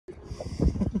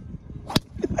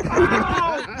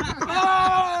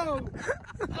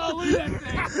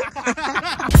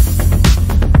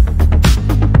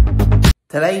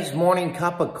Today's morning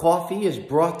cup of coffee is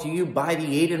brought to you by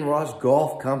the Adin Ross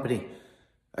Golf Company.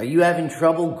 Are you having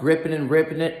trouble gripping and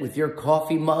ripping it with your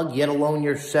coffee mug, yet alone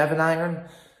your 7-iron?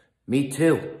 Me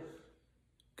too.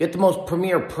 Get the most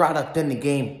premier product in the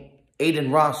game,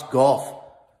 Adin Ross Golf.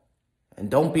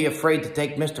 And don't be afraid to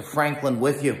take Mr. Franklin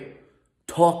with you.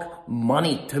 Talk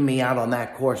money to me out on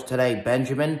that course today,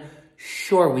 Benjamin.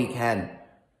 Sure we can.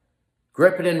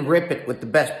 Grip it and rip it with the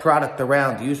best product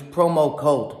around. Use promo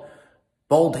code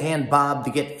BoldHandBob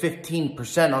to get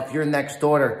 15% off your next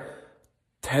order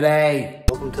today.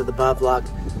 Welcome to the Bob Vlog.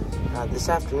 This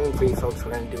afternoon for you folks,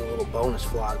 we're going to do a little bonus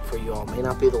vlog for you all. May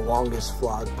not be the longest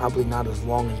vlog, probably not as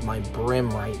long as my brim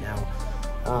right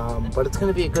now, but it's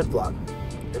going to be a good vlog.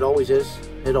 It always is.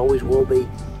 It always will be.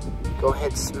 Go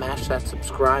ahead, smash that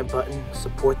subscribe button,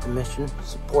 support the mission,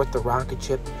 support the rocket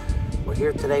ship. We're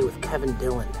here today with Kevin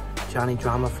Dillon, Johnny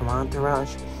Drama from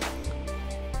Entourage,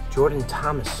 Jordan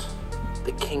Thomas,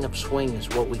 the king of swing is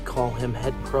what we call him,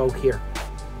 head pro here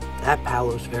at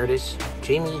Palos Verdes,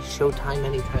 Jamie Showtime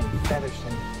Anytime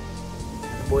Featherston.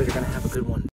 The boys are going to have a good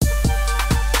one.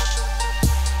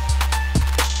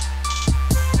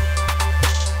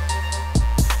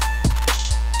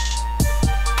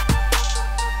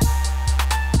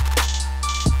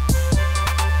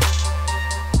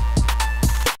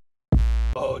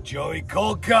 Oh, Joey,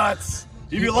 cold cuts.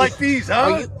 You like these,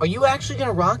 huh? Are you actually going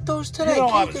to rock those today? You know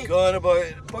I was gonna,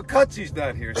 but Cutsy's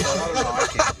not here, so I don't know. I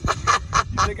can't.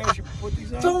 You think I should put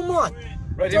these on? Throw them on.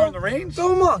 Right here in the range? Throw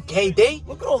them on, KD.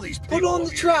 Look at all these people. Put on the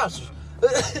trousers.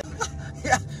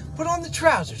 Yeah, put on the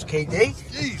trousers, KD.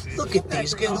 Jesus. Look at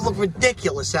these. They look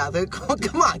ridiculous out there.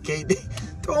 Come on, KD.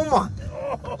 Throw them on.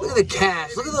 Look at the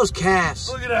calves. Look at those calves.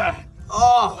 Look at that.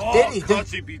 Oh, did he?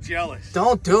 Cutsy be jealous.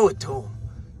 Don't do it to him.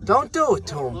 Don't do it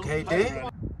to him, KD.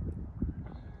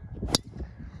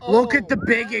 Look at the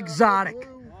big exotic.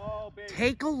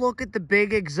 Take a look at the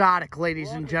big exotic,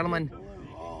 ladies and gentlemen.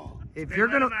 If you're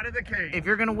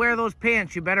gonna wear those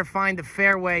pants, you better find a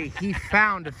fairway. He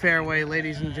found a fairway,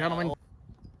 ladies and gentlemen.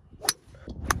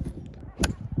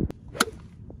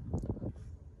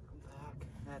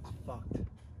 That's fucked.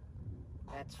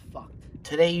 That's fucked.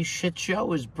 Today's shit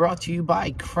show is brought to you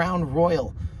by Crown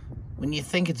Royal. When you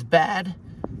think it's bad,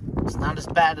 it's not as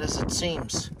bad as it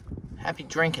seems. Happy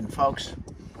drinking, folks.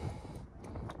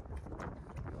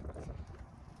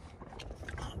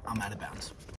 I'm out of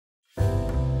bounds.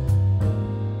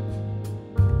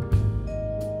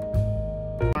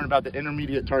 Learn about the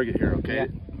intermediate target here, okay?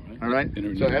 Yeah. All right.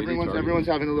 So everyone's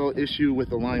having a little issue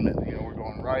with alignment. You know, we're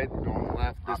going right, we're going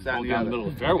left, this, that, and the other. middle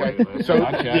of the fairway. Okay. So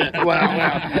yeah, well,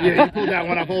 yeah, you pulled that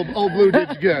one up. Old Blue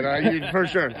did good, all right, for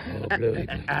sure.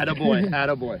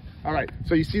 Attaboy. All right.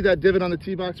 So you see that divot on the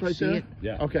tee box right there?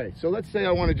 Yeah. Okay. So let's say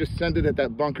I want to just send it at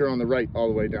that bunker on the right, all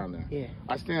the way down there. Yeah.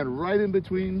 I stand right in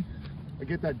between. I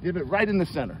get that divot right in the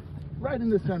center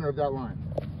of that line.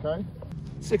 Okay.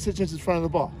 6 inches in front of the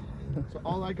ball. So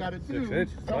all I gotta do, 6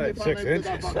 inches. tell me if I'm 6 into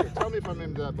that inches. bunker. Tell me if I'm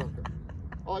into that bunker.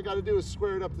 All I gotta do is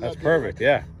square it up to That's that. perfect,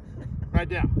 yeah. Right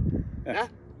down. Yeah?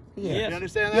 Yeah. You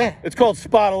understand that? Yeah. It's called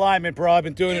spot alignment, bro. I've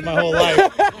been doing it my whole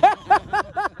life.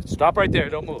 Stop right there.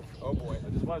 Don't move. Oh, boy. I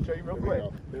just want to show you real quick.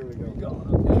 There we go.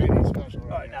 All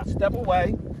right, now step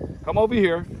away. Come over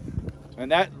here. And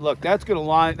that's going to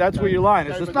line. That's where your line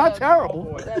is. It's not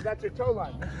terrible. That's your toe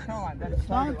line. That's your toe line. That's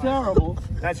Not terrible.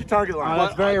 That's your target line.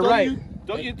 That's very right.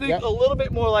 Don't you think a little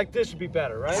bit more like this would be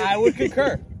better, right? I would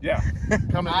concur. Yeah.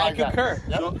 I concur.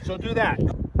 So do that.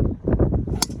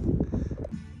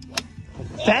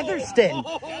 Featherston!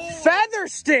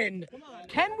 Featherston!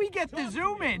 Can we get the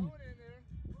zoom in?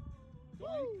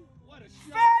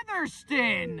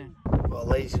 Featherston! Well,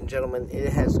 ladies and gentlemen,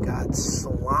 it has got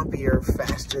sloppier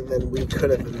faster than we could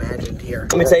have imagined here.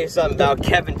 Let me tell you something about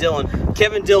Kevin Dillon.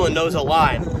 Kevin Dillon knows a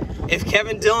line. If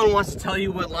Kevin Dillon wants to tell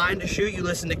you what line to shoot, you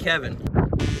listen to Kevin.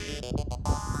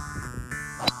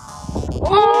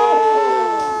 Oh!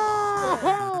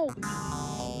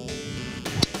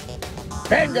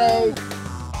 Bingo!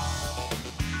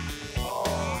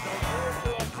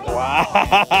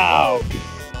 Wow.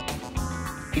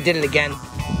 He did it again.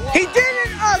 He did it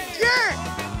again!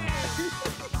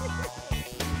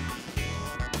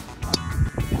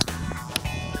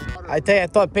 I tell you, I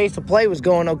thought pace of play was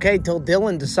going okay till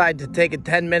Dylan decided to take a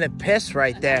 10-minute piss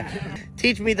right there.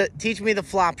 Teach me the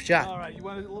flop shot. All right, you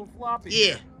want a little floppy?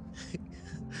 Yeah.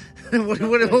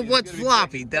 What's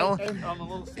floppy, Dylan? I'm a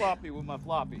little sloppy with my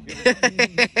floppy. There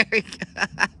we go.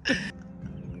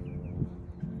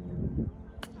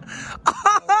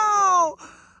 Oh!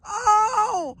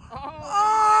 Oh! Oh!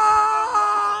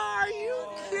 Are you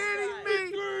kidding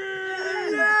me?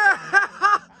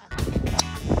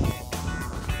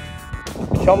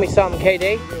 Show me something,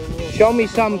 KD. Show me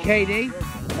something, KD.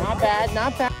 Not bad,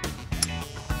 not bad.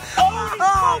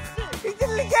 Oh, he did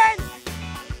it again.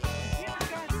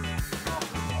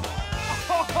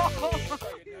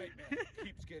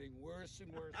 Keeps getting worse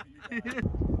and worse for you guys.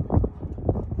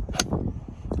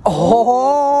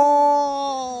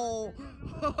 Oh!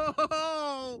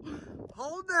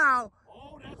 Hold now.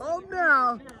 Hold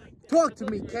now. Talk to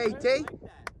me, KD.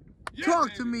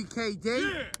 Talk to me,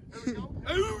 KD.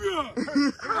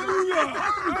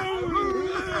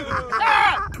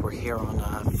 We're here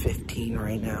on 15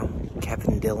 right now.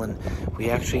 Kevin Dillon. We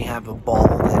actually have a ball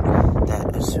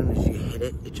that as soon as you hit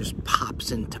it, it just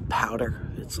pops into powder.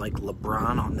 It's like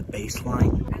LeBron on the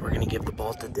baseline. We're gonna give the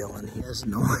ball to Dillon. He has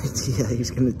no idea.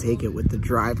 He's gonna take it with the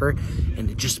driver, and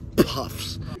it just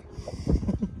puffs.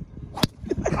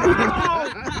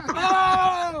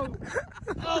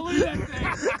 Oh, look at that thing.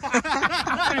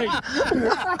 Hey,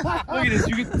 look at this.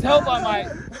 You can tell by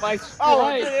my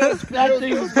stride. That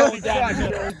thing is going down the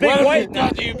middle. Big white now,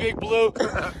 do you, Big Blue?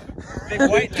 Big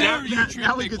white now.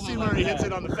 Now we can see where he hits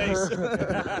it on the face.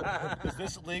 Is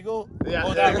this legal? Yeah.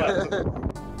 Oh, that way.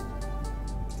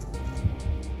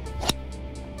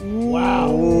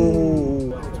 Wow.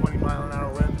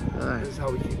 20-mile-an-hour wind. This is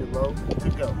how we keep it low.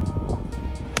 Good go.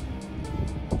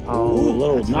 Oh, a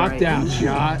little knockdown right.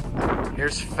 shot.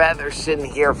 Here's Feather sitting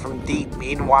here from deep.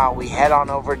 Meanwhile, we head on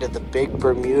over to the Big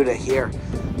Bermuda here.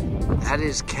 That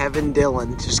is Kevin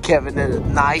Dillon. Just Kevin did a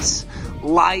nice,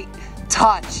 light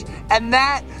touch. And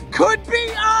that could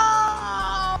be...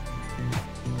 Oh!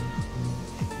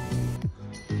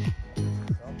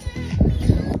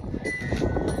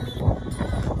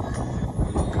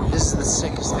 This is the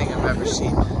sickest thing I've ever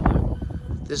seen.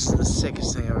 This is the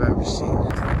sickest thing I've ever seen.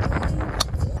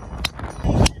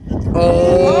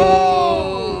 Oh!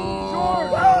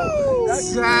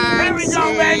 Sexy! Here we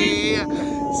go, baby!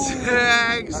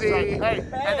 Sexy! Hey,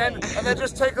 and then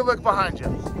just take a look behind you.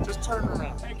 Just turn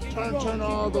around. Turn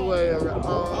all the way around.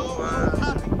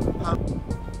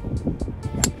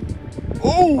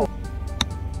 Oh!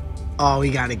 Oh,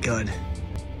 he got it good.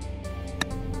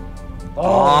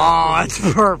 Oh, it's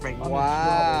perfect.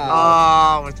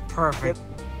 Wow. Oh, it's perfect.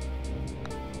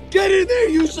 Get in there,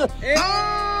 you son. Oh!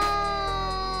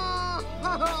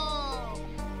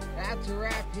 That's a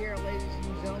wrap here, ladies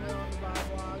and gentlemen, on the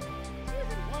Vlog.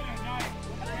 What a night.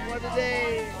 What a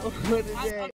day. What a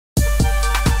day.